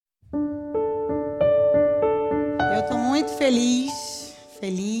muito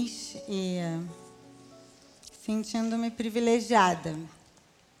feliz e sentindo-me privilegiada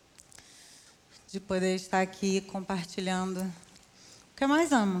de poder estar aqui compartilhando o que eu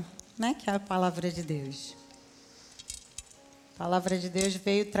mais amo, né? Que é a palavra de Deus. A palavra de Deus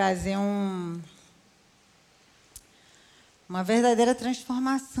veio trazer uma verdadeira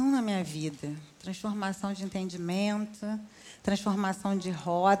transformação na minha vida. Transformação de entendimento, transformação de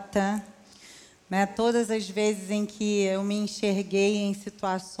rota. Né? Todas as vezes em que eu me enxerguei em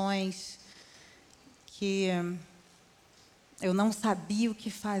situações que eu não sabia o que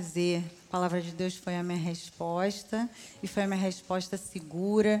fazer, a palavra de Deus foi a minha resposta, e foi a minha resposta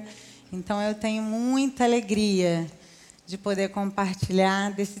segura. Então, eu tenho muita alegria de poder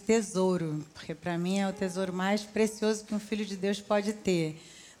compartilhar desse tesouro, porque para mim é o tesouro mais precioso que um filho de Deus pode ter.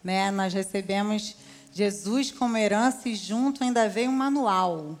 Né? Nós recebemos Jesus como herança e junto ainda veio um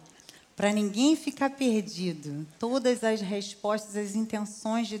manual, para ninguém ficar perdido. Todas as respostas, as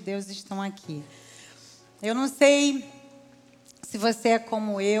intenções de Deus estão aqui. Eu não sei se você é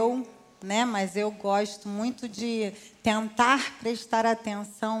como eu, né? Mas eu gosto muito de tentar prestar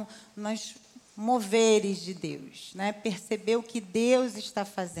atenção nos moveres de Deus, né? Perceber o que Deus está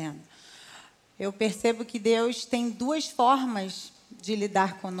fazendo. Eu percebo que Deus tem duas formas de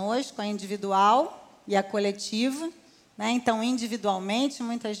lidar conosco, a individual e a coletiva. Né? Então, individualmente,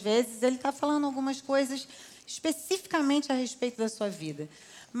 muitas vezes, ele está falando algumas coisas especificamente a respeito da sua vida.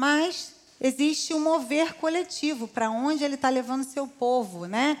 Mas existe um mover coletivo, para onde ele está levando o seu povo,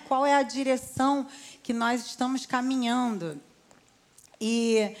 né? Qual é a direção que nós estamos caminhando.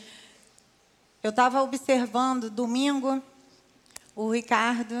 E eu estava observando, domingo, o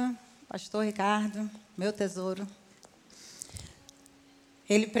Ricardo, pastor Ricardo, meu tesouro,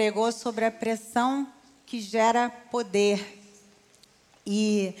 ele pregou sobre a pressão que gera poder.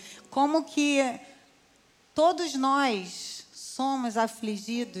 E como que todos nós somos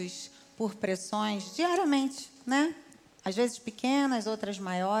afligidos por pressões diariamente, né? Às vezes pequenas, outras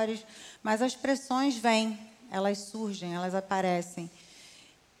maiores, mas as pressões vêm, elas surgem, elas aparecem.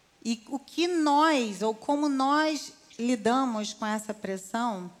 E o que nós, ou como nós lidamos com essa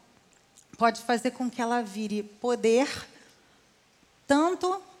pressão, pode fazer com que ela vire poder,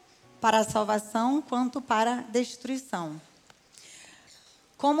 tanto para a salvação quanto para a destruição.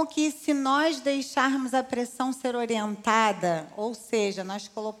 Como que se nós deixarmos a pressão ser orientada, ou seja, nós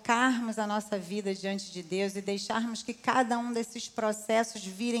colocarmos a nossa vida diante de Deus e deixarmos que cada um desses processos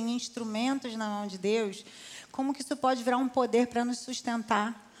virem instrumentos na mão de Deus, como que isso pode virar um poder para nos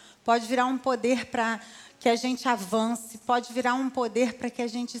sustentar, pode virar um poder para que a gente avance, pode virar um poder para que a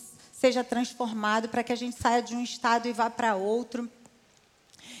gente seja transformado, para que a gente saia de um estado e vá para outro.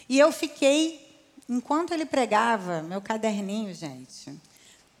 E eu fiquei, enquanto ele pregava, meu caderninho, gente,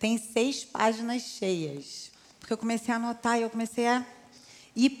 tem 6 páginas cheias. Porque eu comecei a anotar e eu comecei a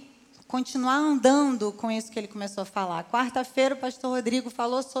continuar andando com isso que ele começou a falar. Quarta-feira, o pastor Rodrigo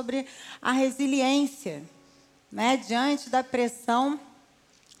falou sobre a resiliência, né? Diante da pressão,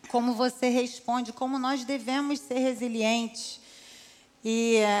 como você responde, como nós devemos ser resilientes.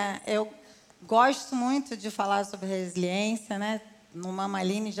 E eu gosto muito de falar sobre resiliência, né? No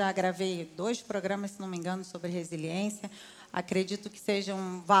Aline já gravei 2 programas, se não me engano, sobre resiliência. Acredito que seja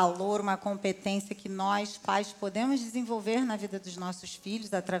um valor, uma competência que nós, pais, podemos desenvolver na vida dos nossos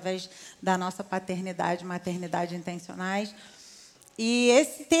filhos através da nossa paternidade e maternidade intencionais. E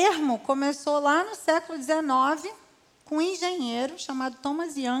esse termo começou lá no século XIX com um engenheiro chamado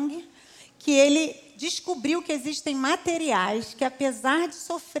Thomas Young, que ele descobriu que existem materiais que, apesar de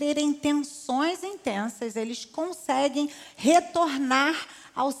sofrerem tensões intensas, eles conseguem retornar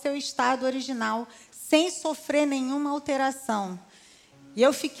ao seu estado original sem sofrer nenhuma alteração. E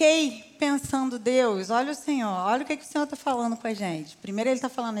eu fiquei pensando, Deus, olha o Senhor, olha o que o Senhor está falando com a gente. Primeiro ele está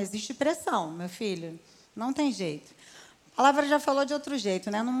falando, existe pressão, meu filho, não tem jeito. A palavra já falou de outro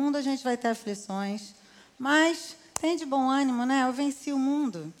jeito, né? No mundo a gente vai ter aflições, mas tem de bom ânimo, né? Eu venci o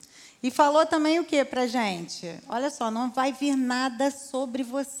mundo. E falou também o que para a gente? Olha só, não vai vir nada sobre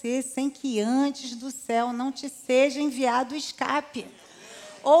você sem que antes do céu não te seja enviado o escape.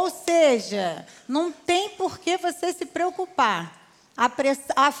 Ou seja, não tem por que você se preocupar.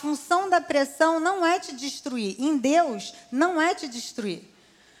 A função da pressão não é te destruir. Em Deus, não é te destruir.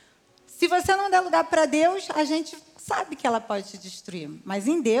 Se você não der lugar para Deus, a gente sabe que ela pode te destruir. Mas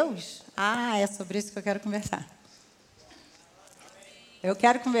em Deus, é sobre isso que eu quero conversar. Eu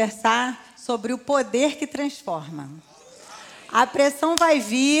quero conversar sobre o poder que transforma. A pressão vai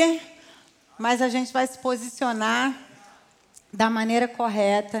vir, mas a gente vai se posicionar da maneira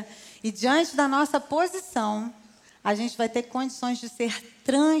correta. E diante da nossa posição, a gente vai ter condições de ser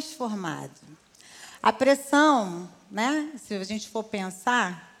transformado. A pressão, né? Se a gente for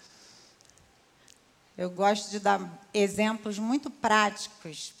pensar, eu gosto de dar exemplos muito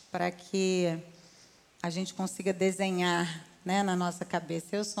práticos para que a gente consiga desenhar, né, na nossa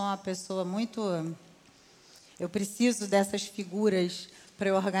cabeça. Eu sou uma pessoa muito... Eu preciso dessas figuras para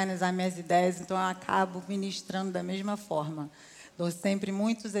eu organizar minhas ideias, então eu acabo ministrando da mesma forma. Dou sempre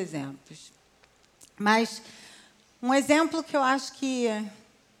muitos exemplos. Mas um exemplo que eu acho que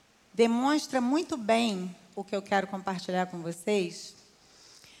demonstra muito bem o que eu quero compartilhar com vocês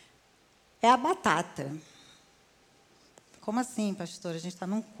é a batata. Como assim, pastora? A gente está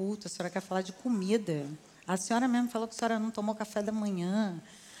num culto, a senhora quer falar de comida. A senhora mesmo falou que a senhora não tomou café da manhã.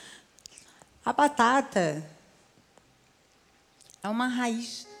 A batata é uma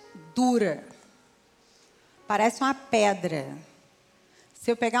raiz dura. Parece uma pedra.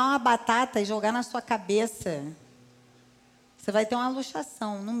 Se eu pegar uma batata e jogar na sua cabeça, você vai ter uma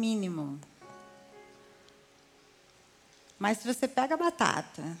luxação, no mínimo. Mas se você pega a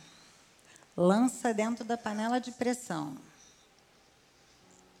batata, lança dentro da panela de pressão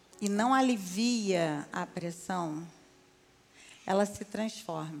e não alivia a pressão, ela se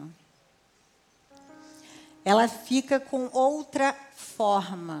transforma. Ela fica com outra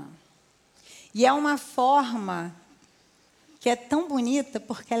forma. E é uma forma que é tão bonita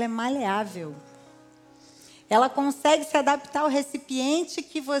porque ela é maleável. Ela consegue se adaptar ao recipiente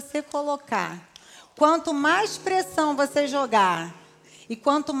que você colocar. Quanto mais pressão você jogar e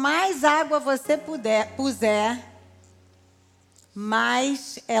quanto mais água você puser,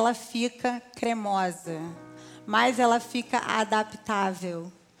 mais ela fica cremosa, mais ela fica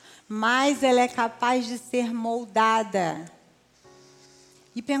adaptável, mais ela é capaz de ser moldada.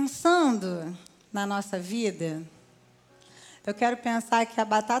 E pensando na nossa vida, eu quero pensar que a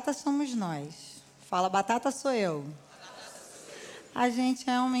batata somos nós. Fala, batata sou eu. A gente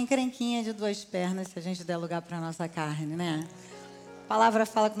é uma encrenquinha de duas pernas, se a gente der lugar para a nossa carne, né? A palavra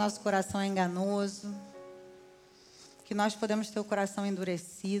fala que nosso coração é enganoso, que nós podemos ter o coração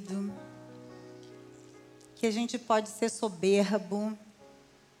endurecido, que a gente pode ser soberbo.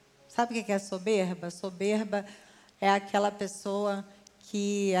 Sabe o que é soberba? Soberba é aquela pessoa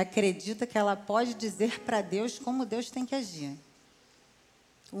que acredita que ela pode dizer para Deus como Deus tem que agir.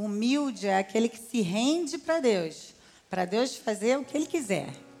 O humilde é aquele que se rende para Deus fazer o que Ele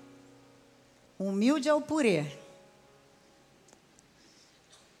quiser. O humilde é o purê.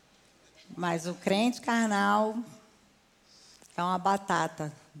 Mas o crente carnal é uma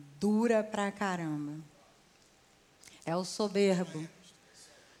batata dura pra caramba. É o soberbo.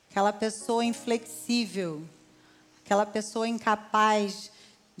 Aquela pessoa inflexível. Aquela pessoa incapaz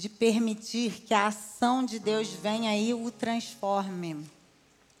de permitir que a ação de Deus venha e o transforme.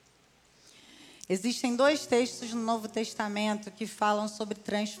 Existem 2 textos no Novo Testamento que falam sobre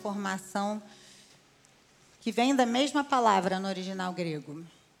transformação, que vêm da mesma palavra no original grego.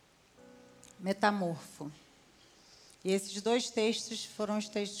 Metamorfo. E esses 2 textos foram os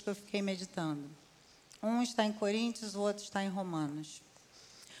textos que eu fiquei meditando. Um está em Coríntios, o outro está em Romanos.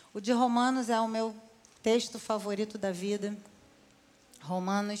 O de Romanos é o meu texto favorito da vida.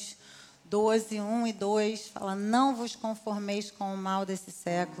 Romanos 12, 1 e 2, fala: não vos conformeis com o mal desse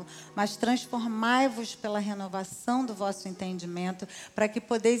século, mas transformai-vos pela renovação do vosso entendimento, para que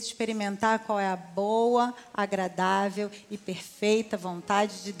podeis experimentar qual é a boa, agradável e perfeita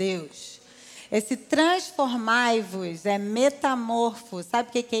vontade de Deus. Esse transformai-vos é metamorfo. Sabe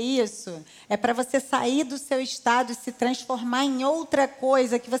o que é isso? É para você sair do seu estado e se transformar em outra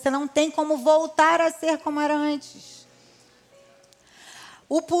coisa, que você não tem como voltar a ser como era antes.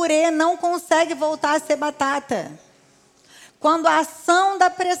 O purê não consegue voltar a ser batata. Quando a ação da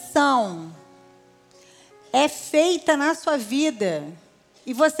pressão é feita na sua vida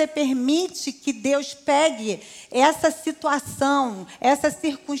e você permite que Deus pegue essa situação, essa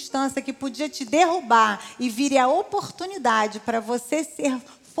circunstância que podia te derrubar e vire a oportunidade para você ser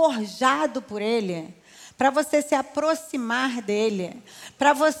forjado por Ele, para você se aproximar dEle,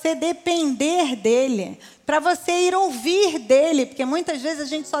 para você depender dEle, para você ir ouvir dEle, porque muitas vezes a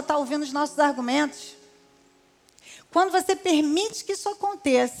gente só está ouvindo os nossos argumentos. Quando você permite que isso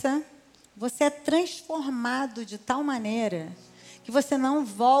aconteça, você é transformado de tal maneira que você não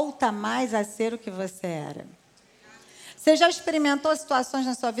volta mais a ser o que você era. Você já experimentou situações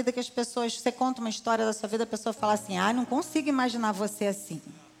na sua vida que as pessoas, você conta uma história da sua vida, a pessoa fala assim: não consigo imaginar você assim.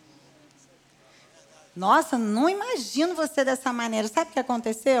 Nossa, não imagino você dessa maneira. Sabe o que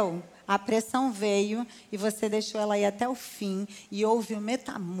aconteceu? A pressão veio e você deixou ela ir até o fim e houve um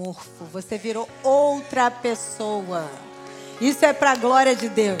metamorfo. Você virou outra pessoa. Isso é para a glória de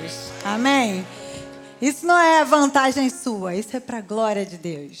Deus. Amém? Isso não é vantagem sua, isso é para a glória de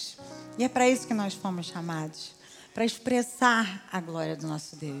Deus. E é para isso que nós fomos chamados, para expressar a glória do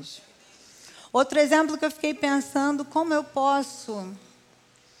nosso Deus. Outro exemplo que eu fiquei pensando, como eu posso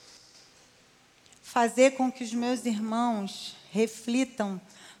fazer com que os meus irmãos reflitam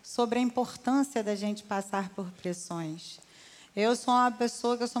sobre a importância da gente passar por pressões. Eu sou uma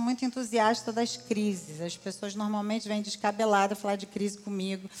pessoa que eu sou muito entusiasta das crises. As pessoas normalmente vêm descabeladas falar de crise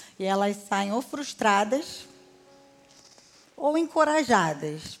comigo e elas saem ou frustradas ou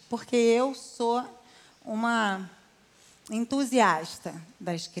encorajadas, porque eu sou uma entusiasta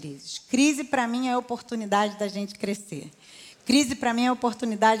das crises. Crise, para mim, é a oportunidade da gente crescer. Crise, para mim, é a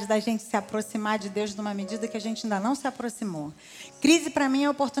oportunidade da gente se aproximar de Deus numa medida que a gente ainda não se aproximou. Crise, para mim, é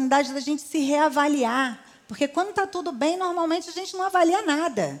a oportunidade da gente se reavaliar. Porque quando está tudo bem, normalmente a gente não avalia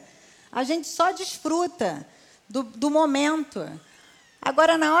nada. A gente só desfruta do momento.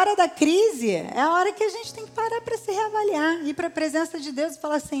 Agora, na hora da crise, é a hora que a gente tem que parar para se reavaliar. Ir para a presença de Deus e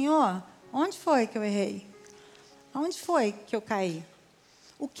falar, Senhor, onde foi que eu errei? Onde foi que eu caí?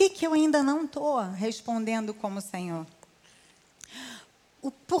 O que eu ainda não estou respondendo como Senhor?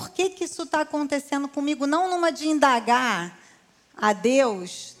 Por que isso está acontecendo comigo? Não numa de indagar a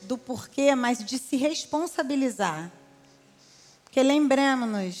Deus do porquê, mas de se responsabilizar. Porque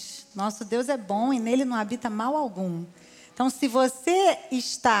lembremos-nos, nosso Deus é bom e nele não habita mal algum. Então, se você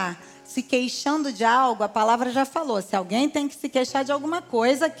está se queixando de algo, a palavra já falou, se alguém tem que se queixar de alguma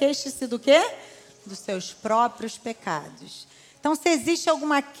coisa, queixe-se do quê? Dos seus próprios pecados. Então, se existe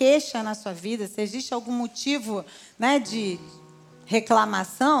alguma queixa na sua vida, se existe algum motivo, né, de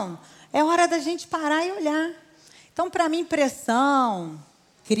reclamação, é hora da gente parar e olhar. Então, para mim, pressão,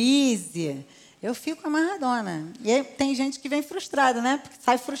 crise, eu fico amarradona. E aí, tem gente que vem frustrada, né? Porque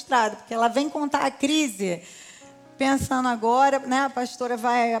sai frustrada, porque ela vem contar a crise, pensando agora, né? A pastora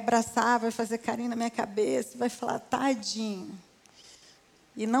vai abraçar, vai fazer carinho na minha cabeça, vai falar, tadinho.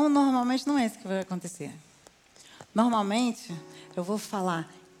 E normalmente não é isso que vai acontecer. Normalmente, eu vou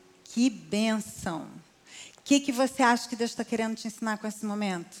falar, que bênção. O que você acha que Deus está querendo te ensinar com esse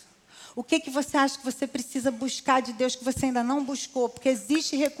momento? O que você acha que você precisa buscar de Deus que você ainda não buscou? Porque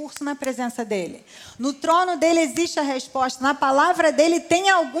existe recurso na presença dEle. No trono dEle existe a resposta. Na palavra dEle tem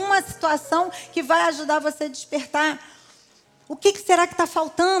alguma situação que vai ajudar você a despertar. O que será que está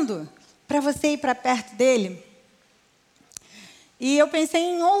faltando para você ir para perto dEle? E eu pensei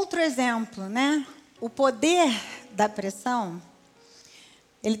em outro exemplo, né? O poder da pressão,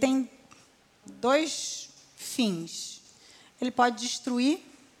 ele tem dois fins. Ele pode destruir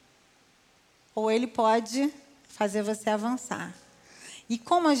ou ele pode fazer você avançar. E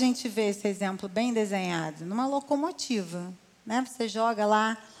como a gente vê esse exemplo bem desenhado? Numa locomotiva, né? Você joga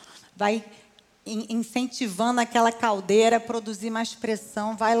lá, vai incentivando aquela caldeira a produzir mais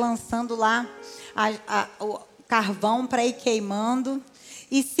pressão, vai lançando lá o carvão para ir queimando.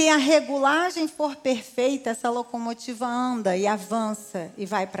 E se a regulagem for perfeita, essa locomotiva anda e avança e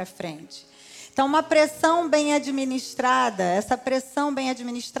vai para frente. Então, uma pressão bem administrada, essa pressão bem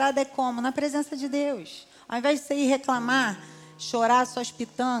administrada é como? Na presença de Deus. Ao invés de você ir reclamar, chorar suas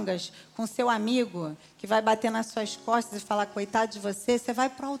pitangas com seu amigo, que vai bater nas suas costas e falar, coitado de você, você vai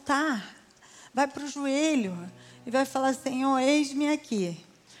para o altar, vai para o joelho e vai falar, Senhor, eis-me aqui.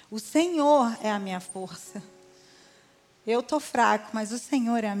 O Senhor é a minha força. Eu estou fraco, mas o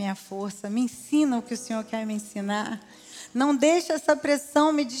Senhor é a minha força. Me ensina o que o Senhor quer me ensinar. Não deixa essa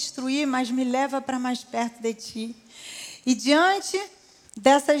pressão me destruir, mas me leva para mais perto de Ti. E diante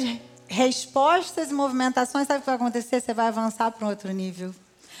dessas respostas e movimentações, sabe o que vai acontecer? Você vai avançar para um outro nível.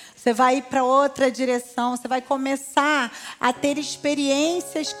 Você vai ir para outra direção. Você vai começar a ter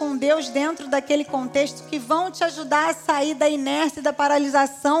experiências com Deus dentro daquele contexto que vão te ajudar a sair da inércia e da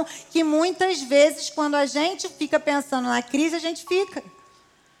paralisação que muitas vezes, quando a gente fica pensando na crise, a gente fica.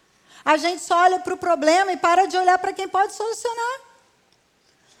 A gente só olha para o problema e para de olhar para quem pode solucionar.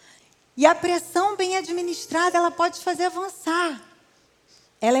 E a pressão bem administrada, ela pode te fazer avançar.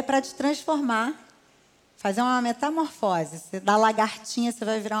 Ela é para te transformar, fazer uma metamorfose. Você da lagartinha, você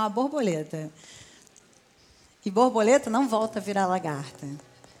vai virar uma borboleta. E borboleta não volta a virar lagarta.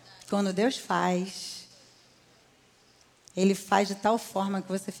 Quando Deus faz, Ele faz de tal forma que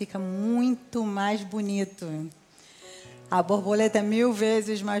você fica muito mais bonito. A borboleta é 1000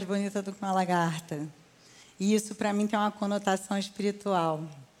 vezes mais bonita do que uma lagarta. E isso, para mim, tem uma conotação espiritual.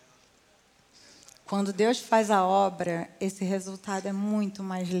 Quando Deus faz a obra, esse resultado é muito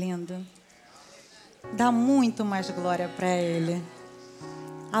mais lindo. Dá muito mais glória para Ele.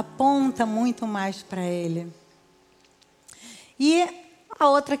 Aponta muito mais para Ele. E a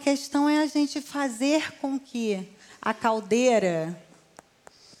outra questão é a gente fazer com que a caldeira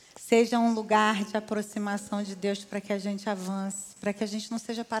seja um lugar de aproximação de Deus para que a gente avance, para que a gente não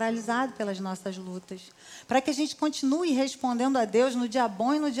seja paralisado pelas nossas lutas, para que a gente continue respondendo a Deus no dia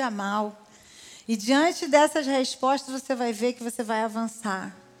bom e no dia mal. E diante dessas respostas você vai ver que você vai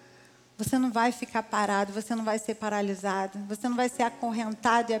avançar. Você não vai ficar parado, você não vai ser paralisado, você não vai ser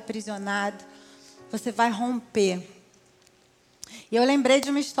acorrentado e aprisionado, você vai romper. E eu lembrei de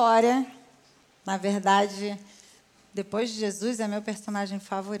uma história, na verdade, depois de Jesus é meu personagem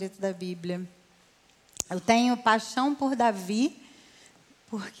favorito da Bíblia. Eu tenho paixão por Davi,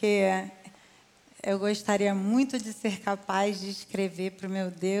 porque eu gostaria muito de ser capaz de escrever para o meu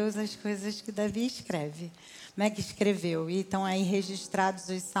Deus as coisas que Davi escreve. Como é que escreveu? E estão aí registrados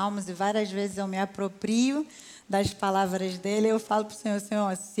os salmos e várias vezes eu me aproprio das palavras dele e eu falo para o Senhor,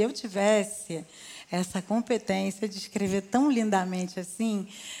 Senhor, se eu tivesse essa competência de escrever tão lindamente assim,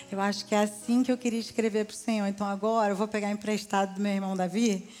 eu acho que é assim que eu queria escrever para o Senhor. Então agora eu vou pegar emprestado do meu irmão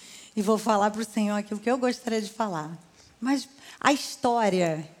Davi e vou falar para o Senhor aquilo que eu gostaria de falar. Mas a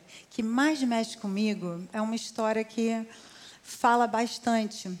história que mais mexe comigo é uma história que fala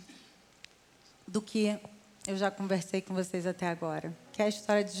bastante do que eu já conversei com vocês até agora, que é a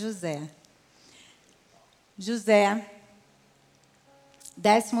história de José. José,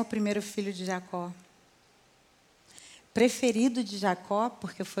 11º filho de Jacó. Preferido de Jacó,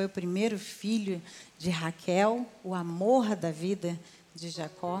 porque foi o primeiro filho de Raquel, o amor da vida de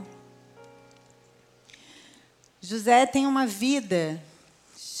Jacó. José tem uma vida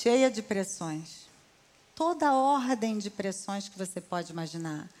cheia de pressões. Toda a ordem de pressões que você pode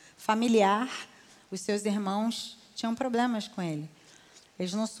imaginar. Familiar, os seus irmãos tinham problemas com ele.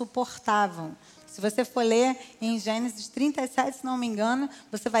 Eles não suportavam. Se você for ler em Gênesis 37, se não me engano,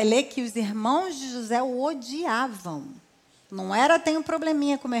 você vai ler que os irmãos de José o odiavam. Não era, tem um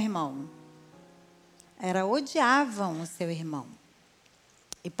probleminha com meu irmão. Era, odiavam o seu irmão.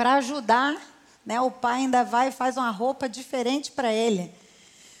 E para ajudar, né, o pai ainda vai e faz uma roupa diferente para ele.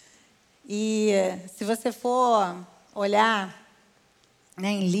 E se você for olhar, né,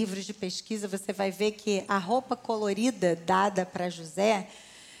 em livros de pesquisa, você vai ver que a roupa colorida dada para José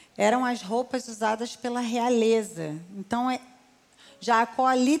eram as roupas usadas pela realeza. Então,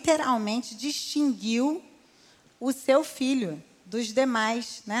 Jacó literalmente distinguiu o seu filho dos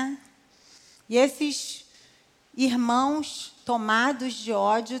demais, né? E esses irmãos, tomados de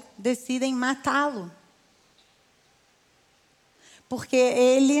ódio, decidem matá-lo. Porque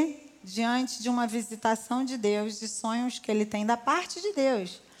ele, diante de uma visitação de Deus, de sonhos que ele tem da parte de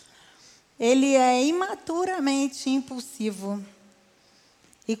Deus, ele é imaturamente impulsivo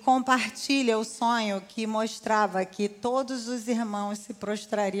e compartilha o sonho que mostrava que todos os irmãos se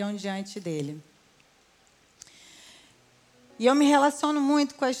prostrariam diante dele. E eu me relaciono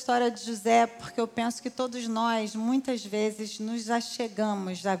muito com a história de José, porque eu penso que todos nós, muitas vezes, nos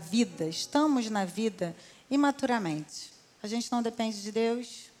achegamos à vida, estamos na vida imaturamente. A gente não depende de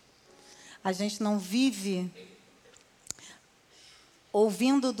Deus, a gente não vive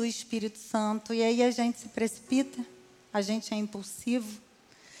ouvindo do Espírito Santo, e aí a gente se precipita, a gente é impulsivo.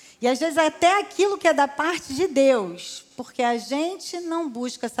 E às vezes até aquilo que é da parte de Deus, porque a gente não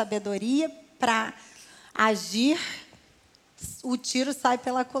busca sabedoria para agir, o tiro sai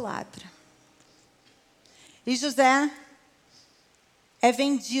pela culatra. E José é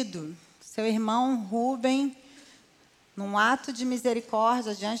vendido. Seu irmão Rúben, num ato de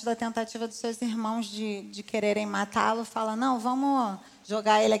misericórdia, diante da tentativa dos seus irmãos de quererem matá-lo, fala, não, vamos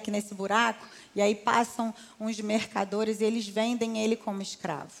jogar ele aqui nesse buraco. E aí passam uns mercadores e eles vendem ele como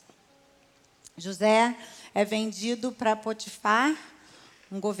escravo. José é vendido para Potifar,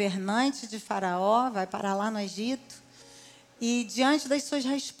 um governante de Faraó, vai parar lá no Egito. E diante das suas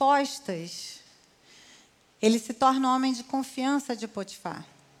respostas, ele se torna um homem de confiança de Potifar.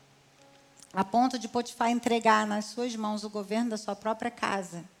 A ponto de Potifar entregar nas suas mãos o governo da sua própria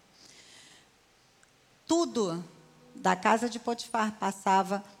casa. Tudo da casa de Potifar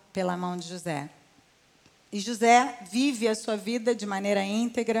passava pela mão de José. E José vive a sua vida de maneira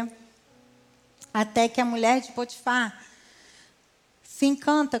íntegra, até que a mulher de Potifar se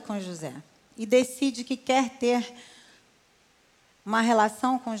encanta com José e decide que quer ter uma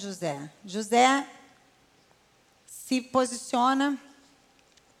relação com José. José se posiciona,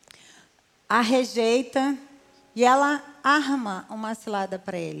 a rejeita e ela arma uma cilada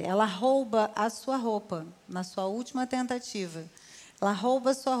para ele. Ela rouba a sua roupa, na sua última tentativa. Ela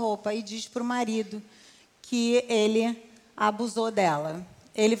rouba a sua roupa e diz para o marido que ele abusou dela.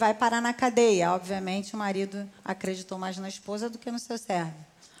 Ele vai parar na cadeia. Obviamente, o marido acreditou mais na esposa do que no seu servo.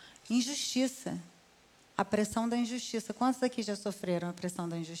 Injustiça. A pressão da injustiça. Quantos aqui já sofreram a pressão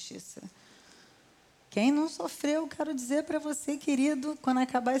da injustiça? Quem não sofreu, quero dizer para você, querido, quando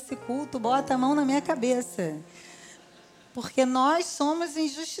acabar esse culto, bota a mão na minha cabeça. Porque nós somos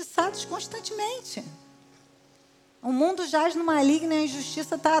injustiçados constantemente. O mundo jaz no maligno e a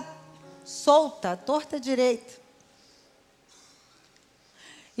injustiça está solta, torta à direita.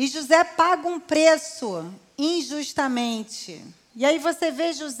 E José paga um preço injustamente. E aí você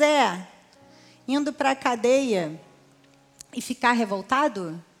vê José indo para a cadeia e ficar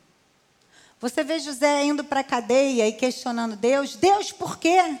revoltado? Você vê José indo para a cadeia e questionando Deus. Deus, por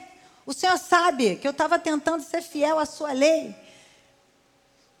quê? O Senhor sabe que eu estava tentando ser fiel à sua lei.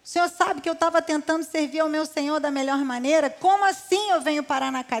 O Senhor sabe que eu estava tentando servir ao meu Senhor da melhor maneira. Como assim eu venho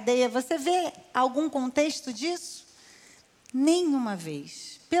parar na cadeia? Você vê algum contexto disso? Nenhuma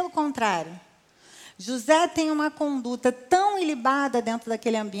vez. Pelo contrário, José tem uma conduta tão ilibada dentro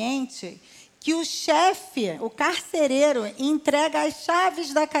daquele ambiente que o chefe, o carcereiro, entrega as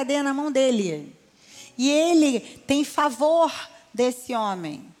chaves da cadeia na mão dele. E ele tem favor desse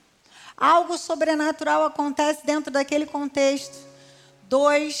homem. Algo sobrenatural acontece dentro daquele contexto.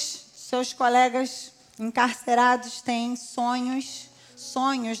 2 seus colegas encarcerados têm sonhos.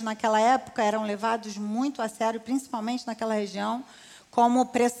 Sonhos naquela época eram levados muito a sério, principalmente naquela região, como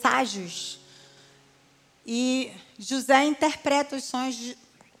presságios. E José interpreta os sonhos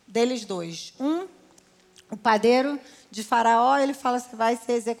deles 2. O padeiro de Faraó, ele fala que vai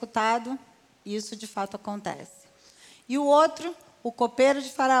ser executado, e isso de fato acontece. E o outro, o copeiro de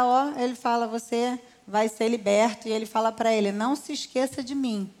Faraó, ele fala, você vai ser liberto, e ele fala para ele, não se esqueça de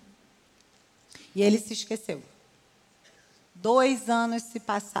mim. E ele se esqueceu. 2 anos se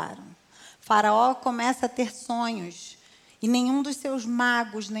passaram. Faraó começa a ter sonhos, e nenhum dos seus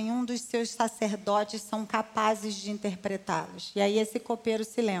magos, nenhum dos seus sacerdotes são capazes de interpretá-los. E aí esse copeiro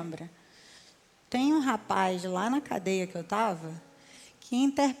se lembra. Tem um rapaz lá na cadeia que eu estava, que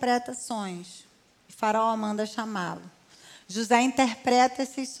interpreta sonhos. E Faraó manda chamá-lo. José interpreta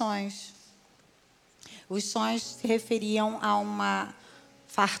esses sonhos. Os sonhos se referiam a uma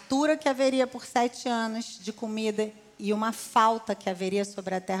fartura que haveria por 7 anos de comida e uma falta que haveria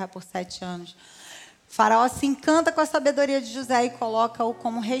sobre a terra por 7 anos. Faraó se encanta com a sabedoria de José e coloca-o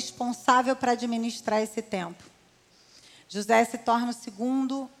como responsável para administrar esse tempo. José se torna o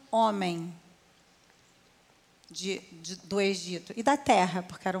 2º homem do Egito e da terra,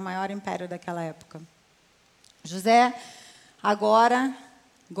 porque era o maior império daquela época. José agora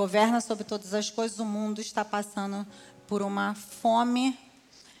governa sobre todas as coisas, o mundo está passando por uma fome.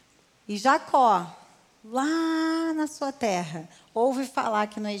 E Jacó, lá na sua terra, ouve falar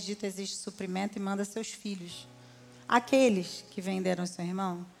que no Egito existe suprimento e manda seus filhos, aqueles que venderam seu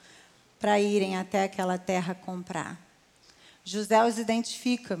irmão, para irem até aquela terra comprar. José os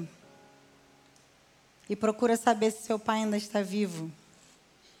identifica e procura saber se seu pai ainda está vivo.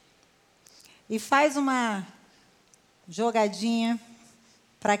 E faz uma jogadinha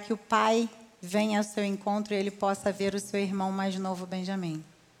para que o pai venha ao seu encontro e ele possa ver o seu irmão mais novo, Benjamim.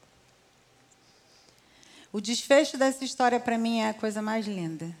 O desfecho dessa história, para mim, é a coisa mais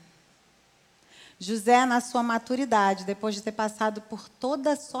linda. José, na sua maturidade, depois de ter passado por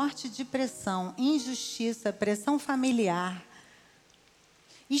toda sorte de pressão, injustiça, pressão familiar,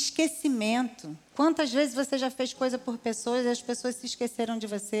 esquecimento. Quantas vezes você já fez coisa por pessoas e as pessoas se esqueceram de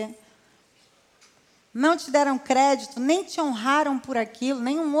você? Não te deram crédito, nem te honraram por aquilo,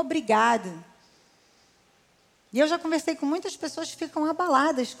 nem um obrigado. E eu já conversei com muitas pessoas que ficam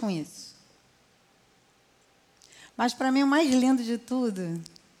abaladas com isso. Mas para mim o mais lindo de tudo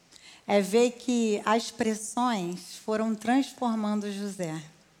é ver que as pressões foram transformando José.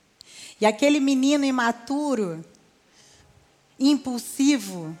 E aquele menino imaturo,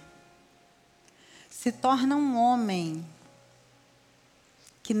 impulsivo, se torna um homem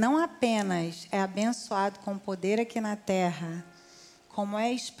que não apenas é abençoado com poder aqui na terra, como é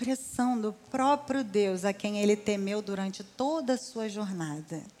a expressão do próprio Deus a quem ele temeu durante toda a sua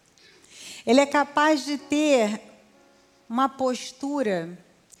jornada. Ele é capaz de ter uma postura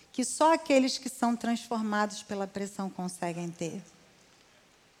que só aqueles que são transformados pela pressão conseguem ter.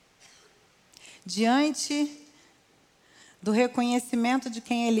 Diante do reconhecimento de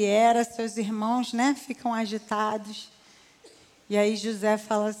quem ele era, seus irmãos, ficam agitados. E aí José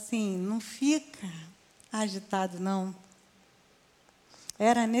fala assim, não fica agitado, não.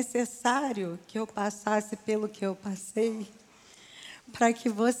 Era necessário que eu passasse pelo que eu passei para que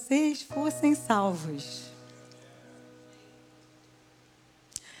vocês fossem salvos.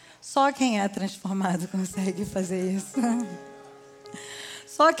 Só quem é transformado consegue fazer isso.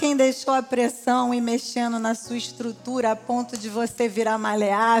 Só quem deixou a pressão ir mexendo na sua estrutura a ponto de você virar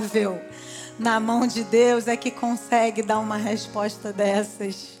maleável na mão de Deus é que consegue dar uma resposta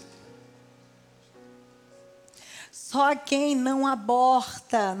dessas. Só quem não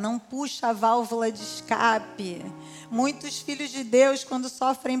aborta, não puxa a válvula de escape. Muitos filhos de Deus, quando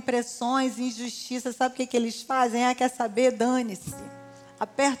sofrem pressões, injustiça, sabe o que eles fazem? Quer saber? Dane-se.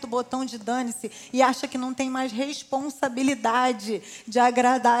 Aperta o botão de dane-se e acha que não tem mais responsabilidade de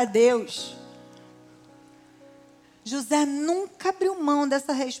agradar a Deus. José nunca abriu mão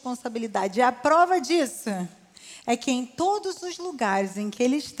dessa responsabilidade. E a prova disso é que em todos os lugares em que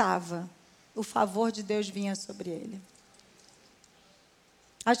ele estava, o favor de Deus vinha sobre ele.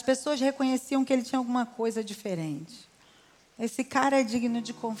 As pessoas reconheciam que ele tinha alguma coisa diferente. Esse cara é digno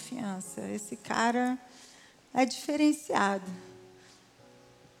de confiança. Esse cara é diferenciado.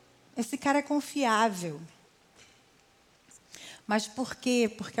 Esse cara é confiável. Mas por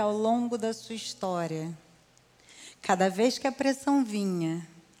quê? Porque ao longo da sua história, cada vez que a pressão vinha,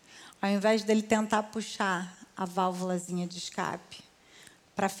 ao invés dele tentar puxar a válvulazinha de escape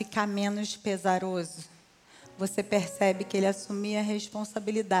para ficar menos pesaroso, você percebe que ele assumia a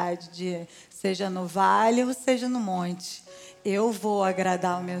responsabilidade de, seja no vale ou seja no monte, eu vou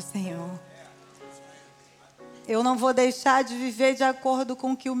agradar o meu Senhor. Eu não vou deixar de viver de acordo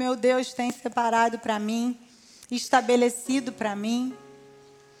com o que o meu Deus tem separado para mim, estabelecido para mim.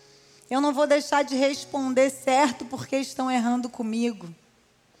 Eu não vou deixar de responder certo porque estão errando comigo.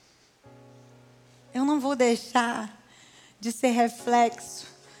 Eu não vou deixar de ser reflexo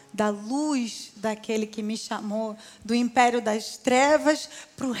da luz daquele que me chamou do império das trevas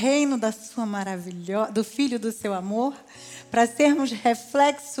para o reino da sua do Filho do seu amor, para sermos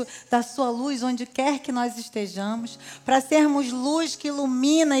reflexo da sua luz onde quer que nós estejamos, para sermos luz que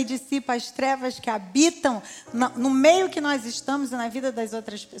ilumina e dissipa as trevas que habitam no meio que nós estamos e na vida das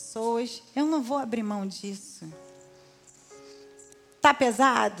outras pessoas. Eu não vou abrir mão disso. Tá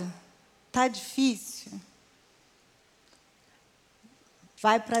pesado? Tá difícil?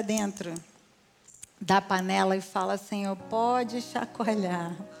 Vai para dentro da panela e fala, Senhor, pode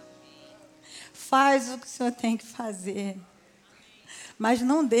chacoalhar. Faz o que o Senhor tem que fazer. Mas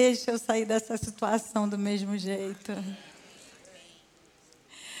não deixe eu sair dessa situação do mesmo jeito.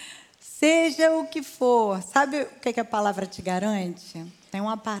 Seja o que for. Sabe o que a palavra te garante? Tem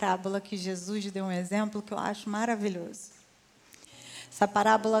uma parábola que Jesus deu um exemplo que eu acho maravilhoso. Essa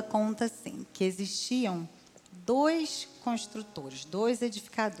parábola conta assim, que existiam 2 construtores, 2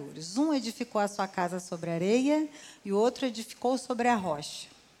 edificadores. Um edificou a sua casa sobre a areia e o outro edificou sobre a rocha.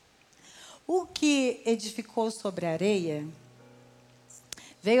 O que edificou sobre a areia,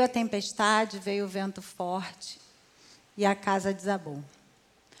 veio a tempestade, veio o vento forte e a casa desabou.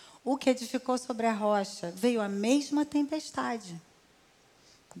 O que edificou sobre a rocha, veio a mesma tempestade,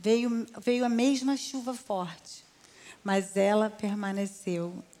 veio a mesma chuva forte, mas ela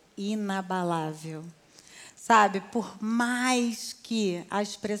permaneceu inabalável. Sabe, por mais que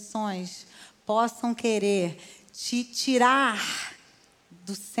as pressões possam querer te tirar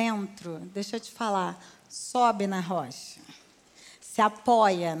do centro, deixa eu te falar, sobe na rocha. Se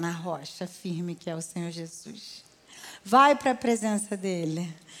apoia na rocha firme que é o Senhor Jesus. Vai para a presença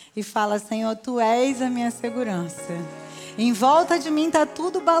dele e fala, Senhor, tu és a minha segurança. Em volta de mim está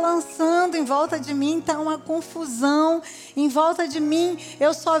tudo balançando, em volta de mim está uma confusão, em volta de mim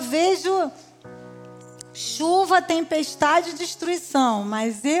eu só vejo chuva, tempestade e destruição,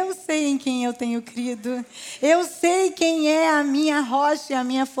 mas eu sei em quem eu tenho crido. Eu sei quem é a minha rocha e a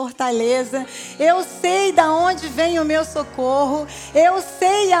minha fortaleza. Eu sei de onde vem o meu socorro. Eu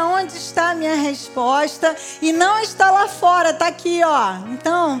sei aonde está a minha resposta. E não está lá fora, está aqui, ó.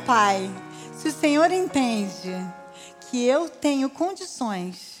 Então, Pai, se o Senhor entende que eu tenho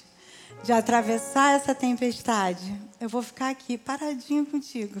condições de atravessar essa tempestade, eu vou ficar aqui paradinho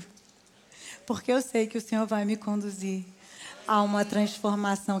contigo. Porque eu sei que o Senhor vai me conduzir a uma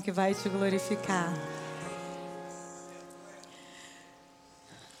transformação que vai te glorificar.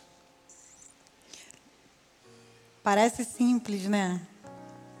 Parece simples, né?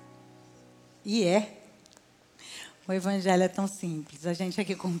 E é. O evangelho é tão simples, a gente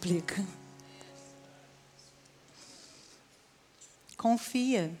aqui complica.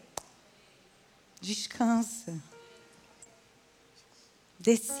 Confia. Descansa.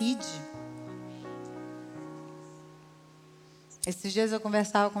 Decide. Esses dias eu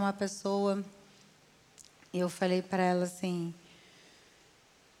conversava com uma pessoa e eu falei para ela assim,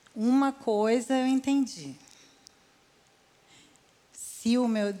 uma coisa eu entendi. Se o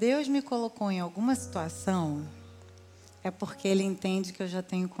meu Deus me colocou em alguma situação, é porque Ele entende que eu já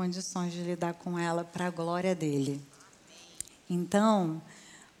tenho condições de lidar com ela para a glória dEle. Então,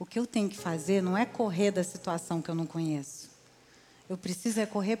 o que eu tenho que fazer não é correr da situação que eu não conheço. Eu preciso é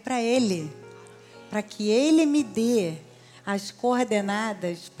correr para Ele, para que Ele me dê as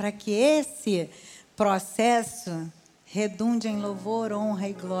coordenadas para que esse processo redunde em louvor, honra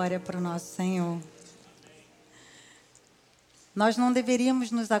e glória para o nosso Senhor. Nós não deveríamos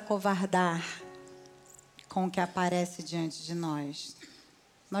nos acovardar com o que aparece diante de nós.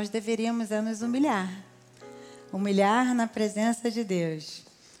 Nós deveríamos nos humilhar. Humilhar na presença de Deus,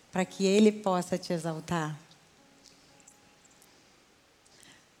 para que Ele possa te exaltar.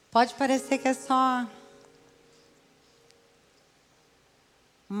 Pode parecer que é só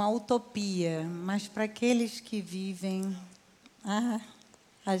uma utopia, mas para aqueles que vivem,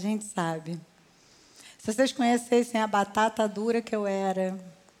 a gente sabe. Se vocês conhecessem a batata dura que eu era,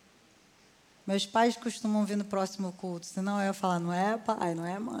 meus pais costumam vir no próximo culto, senão eu ia falar, não é pai, não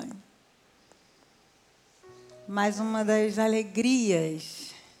é mãe. Mas uma das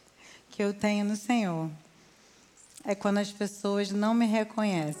alegrias que eu tenho no Senhor é quando as pessoas não me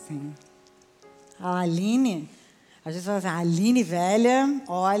reconhecem. A Aline, às vezes fala assim, Aline velha,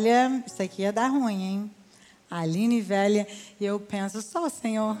 olha, isso aqui ia dar ruim, hein? Aline velha, e eu penso, só o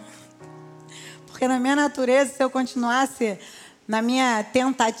Senhor. Porque na minha natureza, se eu continuasse na minha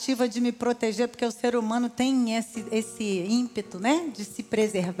tentativa de me proteger, porque o ser humano tem esse ímpeto, né, de se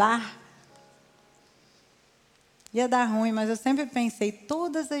preservar, ia dar ruim, mas eu sempre pensei,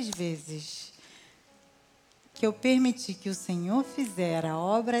 todas as vezes que eu permiti que o Senhor fizer a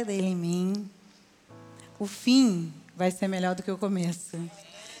obra dele em mim, o fim vai ser melhor do que o começo.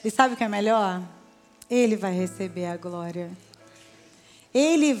 E sabe o que é melhor? Ele vai receber a glória.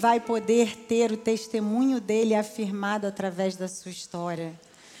 Ele vai poder ter o testemunho dele afirmado através da sua história.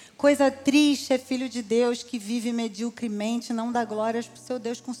 Coisa triste é filho de Deus que vive mediocremente, não dá glórias para o seu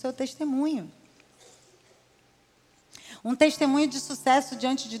Deus com o seu testemunho. Um testemunho de sucesso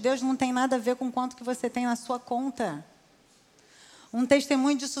diante de Deus não tem nada a ver com quanto que você tem na sua conta. Um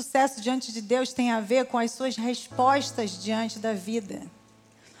testemunho de sucesso diante de Deus tem a ver com as suas respostas diante da vida.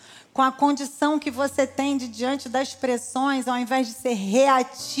 Com a condição que você tem diante das pressões, ao invés de ser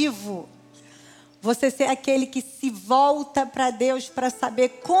reativo, você ser aquele que se volta para Deus para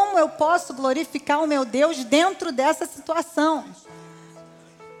saber como eu posso glorificar o meu Deus dentro dessa situação.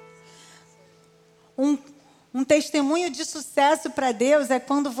 Um testemunho de sucesso para Deus é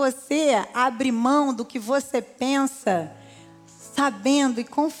quando você abre mão do que você pensa, sabendo e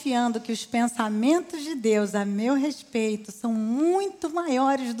confiando que os pensamentos de Deus a meu respeito são muito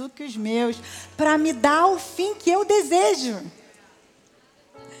maiores do que os meus, para me dar o fim que eu desejo.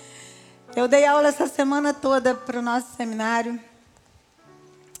 Eu dei aula essa semana toda para o nosso seminário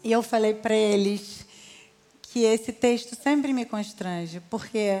e eu falei para eles que esse texto sempre me constrange,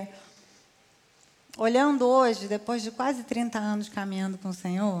 porque olhando hoje, depois de quase 30 anos caminhando com o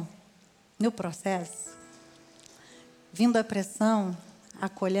Senhor, no processo, vindo a pressão,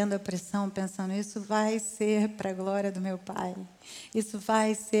 acolhendo a pressão, pensando, isso vai ser para a glória do meu Pai. Isso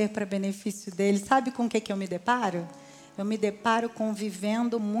vai ser para benefício dele. Sabe com o que eu me deparo? Eu me deparo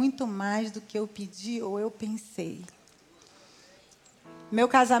convivendo muito mais do que eu pedi ou eu pensei. Meu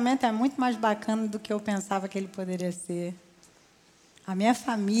casamento é muito mais bacana do que eu pensava que ele poderia ser. A minha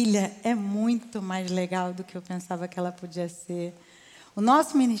família é muito mais legal do que eu pensava que ela podia ser. O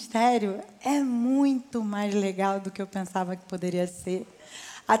nosso ministério é muito mais legal do que eu pensava que poderia ser.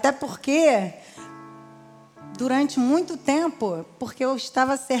 Até porque, durante muito tempo, porque eu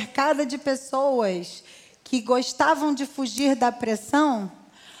estava cercada de pessoas que gostavam de fugir da pressão,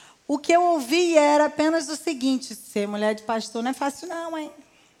 o que eu ouvia era apenas o seguinte, ser mulher de pastor não é fácil não, hein?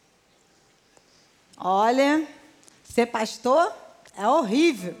 Olha, ser pastor é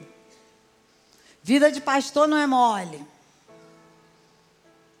horrível. Vida de pastor não é mole.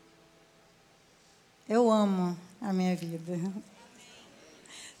 Eu amo a minha vida.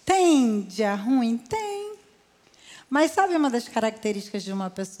 Tem dia ruim? Tem. Mas sabe uma das características de uma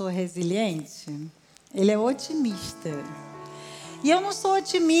pessoa resiliente? Ele é otimista. E eu não sou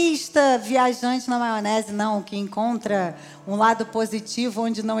otimista, viajante na maionese, não, que encontra um lado positivo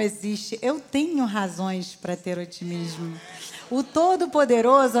onde não existe. Eu tenho razões para ter otimismo. O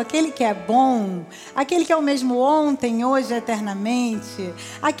Todo-Poderoso, aquele que é bom, aquele que é o mesmo ontem, hoje, eternamente,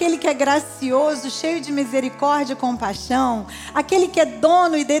 aquele que é gracioso, cheio de misericórdia e compaixão, aquele que é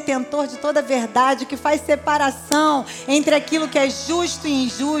dono e detentor de toda a verdade, que faz separação entre aquilo que é justo e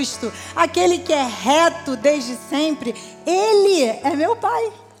injusto, aquele que é reto desde sempre, ele é meu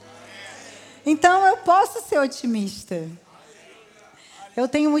Pai. Então eu posso ser otimista. Eu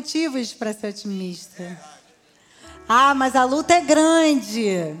tenho motivos para ser otimista. Ah, mas a luta é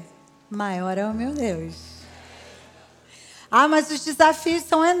grande. Maior é o meu Deus. Ah, mas os desafios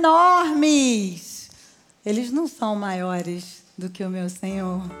são enormes. Eles não são maiores do que o meu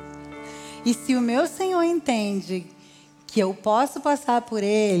Senhor. E se o meu Senhor entende que eu posso passar por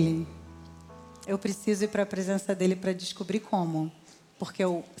ele, eu preciso ir para a presença dele para descobrir como. Porque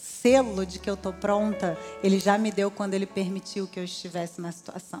o selo de que eu estou pronta, ele já me deu quando ele permitiu que eu estivesse na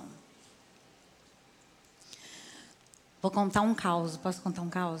situação. Vou contar um caos. Posso contar um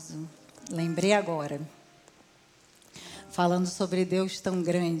caos? Lembrei agora. Falando sobre Deus tão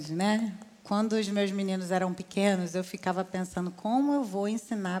grande, né? Quando os meus meninos eram pequenos, eu ficava pensando como eu vou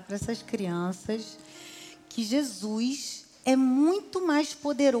ensinar para essas crianças que Jesus é muito mais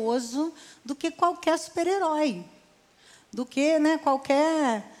poderoso do que qualquer super-herói. Do que, né,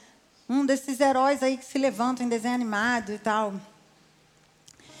 qualquer um desses heróis aí que se levantam em desenho animado e tal.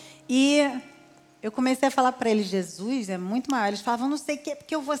 E eu comecei a falar para eles, Jesus é muito maior. Eles falavam, não sei o quê,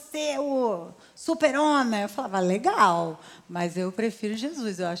 porque eu vou ser o super-homem. Eu falava, legal, mas eu prefiro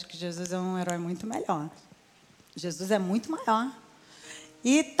Jesus. Eu acho que Jesus é um herói muito melhor. Jesus é muito maior.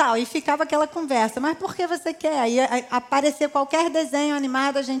 E tal, e ficava aquela conversa, mas por que você quer? Aí aparecer qualquer desenho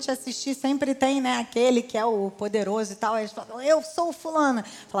animado, a gente assistir, sempre tem, né, aquele que é o poderoso e tal. Aí eles falavam, eu sou o fulano. Eu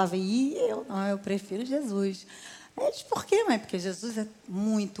falava, eu não, eu prefiro Jesus. Aí eles, por quê, mãe? Porque Jesus é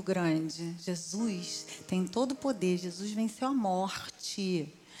muito grande. Jesus tem todo o poder, Jesus venceu a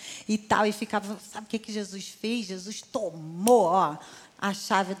morte. E tal, e ficava, sabe o que Jesus fez? Jesus tomou, ó, a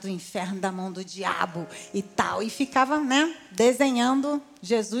chave do inferno da mão do diabo e tal. E ficava, né, desenhando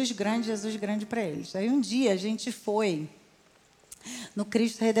Jesus grande para eles. Aí um dia a gente foi no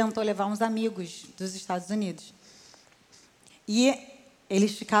Cristo Redentor levar uns amigos dos Estados Unidos. E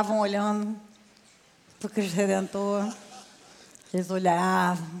eles ficavam olhando para o Cristo Redentor. Eles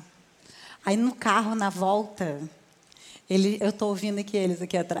olhavam. Aí no carro, na volta, eu estou ouvindo aqui eles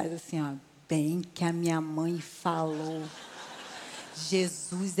aqui atrás, assim, ó. Bem que a minha mãe falou.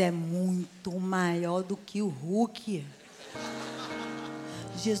 Jesus é muito maior do que o Hulk.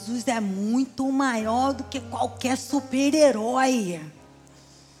 Jesus é muito maior do que qualquer super-herói.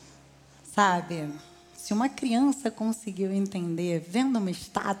 Sabe? Se uma criança conseguiu entender vendo uma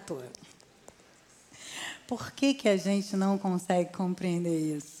estátua, por que a gente não consegue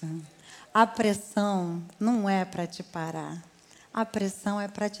compreender isso? A pressão não é para te parar. A pressão é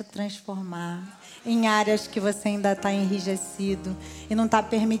para te transformar em áreas que você ainda está enrijecido e não está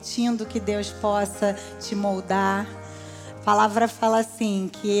permitindo que Deus possa te moldar. A palavra fala assim,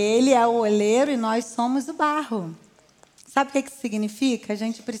 que Ele é o oleiro e nós somos o barro. Sabe o que isso significa? A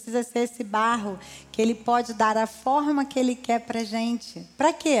gente precisa ser esse barro que Ele pode dar a forma que Ele quer para a gente.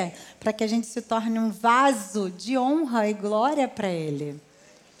 Para quê? Para que a gente se torne um vaso de honra e glória para Ele.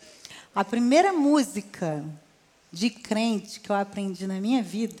 A primeira música de crente que eu aprendi na minha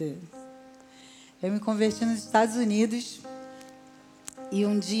vida, eu me converti nos Estados Unidos e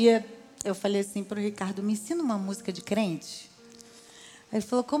um dia eu falei assim para o Ricardo, me ensina uma música de crente? Aí ele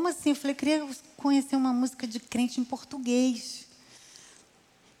falou, como assim? Eu falei, queria conhecer uma música de crente em português.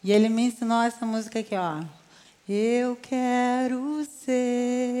 E ele me ensinou essa música aqui, ó. Eu quero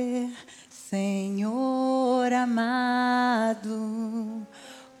ser Senhor amado,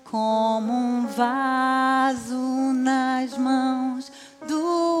 como um vaso nas mãos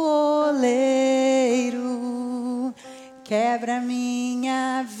do oleiro. Quebra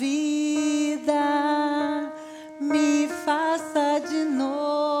minha vida, me faça de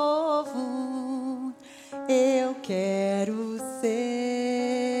novo. Eu quero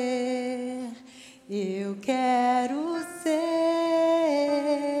ser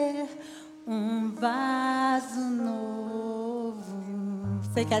um vaso novo.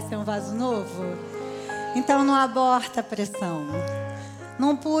 Você quer ser um vaso novo? Então não aborta a pressão.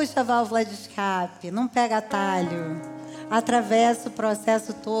 Não puxa a válvula de escape, não pega atalho. Atravessa o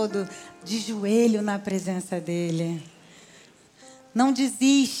processo todo de joelho na presença dele. Não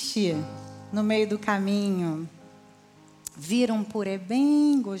desiste no meio do caminho. Vira um purê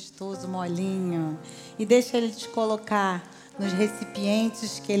bem gostoso, molinho, e deixa ele te colocar nos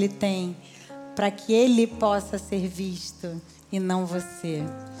recipientes que ele tem, para que ele possa ser visto e não você.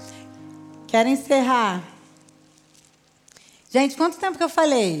 Quero encerrar. Gente, quanto tempo que eu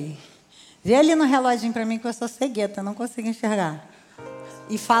falei? Vê ali no reloginho para mim que eu sou cegueta, não consigo enxergar.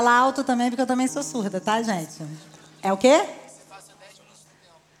 E fala alto também, porque eu também sou surda, tá, gente? É o quê?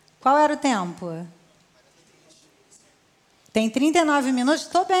 Qual era o tempo? Tem 39 minutos?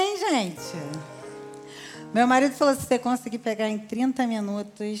 Estou bem, gente. Meu marido falou, se você conseguir pegar em 30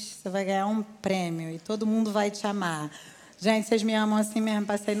 minutos, você vai ganhar um prêmio e todo mundo vai te amar. Gente, vocês me amam assim mesmo,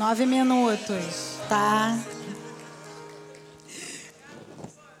 passei 9 minutos, tá?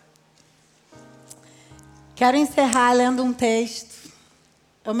 Quero encerrar lendo um texto.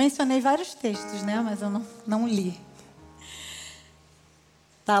 Eu mencionei vários textos, né? Mas eu não li.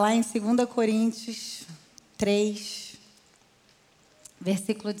 Está lá em 2 Coríntios 3,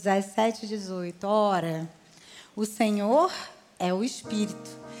 versículo 17 e 18. Ora, o Senhor é o Espírito,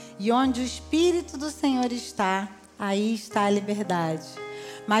 e onde o Espírito do Senhor está, aí está a liberdade.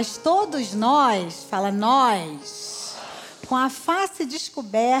 Mas todos nós, fala nós, com a face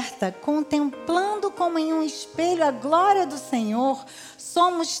descoberta, contemplando como em um espelho a glória do Senhor,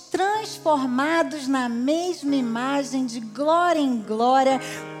 somos transformados na mesma imagem de glória em glória,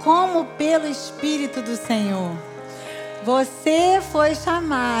 como pelo Espírito do Senhor. Você foi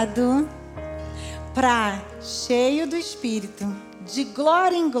chamado para, cheio do Espírito, de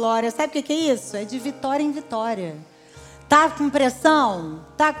glória em glória. Sabe o que é isso? É de vitória em vitória. Tá com pressão?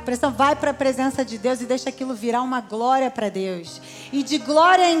 Tá com pressão? Vai para a presença de Deus e deixa aquilo virar uma glória para Deus. E de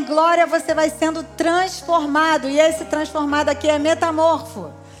glória em glória você vai sendo transformado. E esse transformado aqui é metamorfo.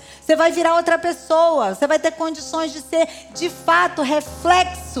 Você vai virar outra pessoa. Você vai ter condições de ser, de fato,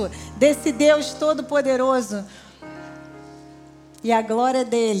 reflexo desse Deus todo-poderoso. E a glória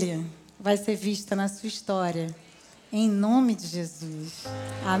dele vai ser vista na sua história. Em nome de Jesus.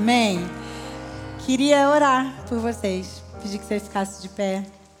 Amém. Queria orar por vocês. Pedir que vocês ficassem de pé.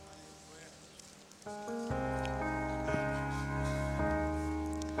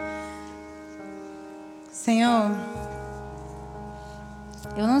 Senhor,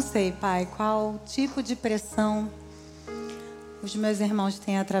 eu não sei, Pai, qual tipo de pressão os meus irmãos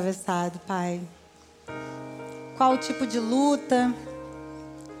têm atravessado, Pai. Qual tipo de luta,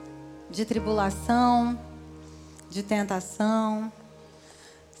 de tribulação, de tentação.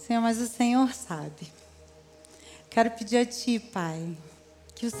 Senhor, mas o Senhor sabe. Quero pedir a Ti, Pai,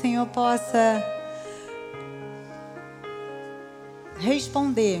 que o Senhor possa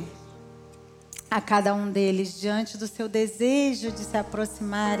responder a cada um deles diante do seu desejo de se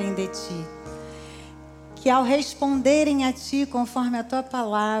aproximarem de Ti. Que ao responderem a Ti conforme a Tua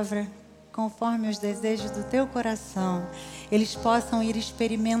palavra, conforme os desejos do Teu coração, eles possam ir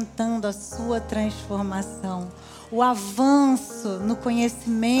experimentando a Sua transformação, o avanço no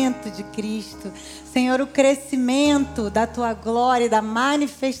conhecimento de Cristo. Senhor, o crescimento da Tua glória e da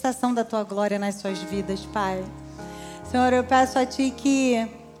manifestação da Tua glória nas suas vidas, Pai. Senhor, eu peço a Ti que,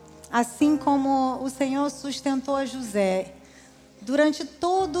 assim como o Senhor sustentou a José durante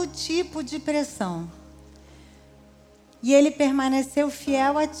todo tipo de pressão, e ele permaneceu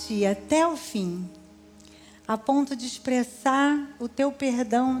fiel a Ti até o fim, a ponto de expressar o Teu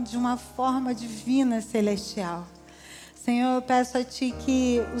perdão de uma forma divina, celestial. Senhor, eu peço a Ti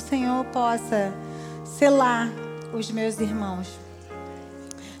que o Senhor possa selar os meus irmãos,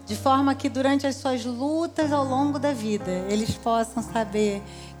 de forma que durante as suas lutas ao longo da vida, eles possam saber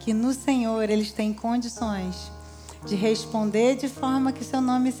que no Senhor eles têm condições de responder de forma que Seu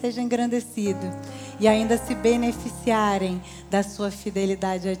nome seja engrandecido e ainda se beneficiarem da Sua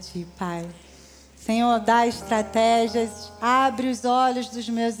fidelidade a Ti, Pai. Senhor, dá estratégias, abre os olhos dos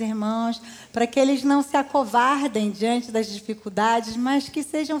meus irmãos para que eles não se acovardem diante das dificuldades, mas que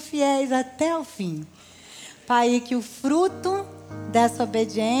sejam fiéis até o fim. Pai, que o fruto dessa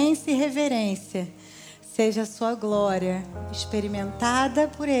obediência e reverência seja a Sua glória experimentada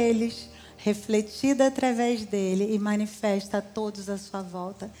por eles, refletida através dele e manifesta a todos à sua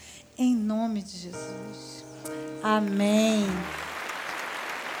volta. Em nome de Jesus. Amém.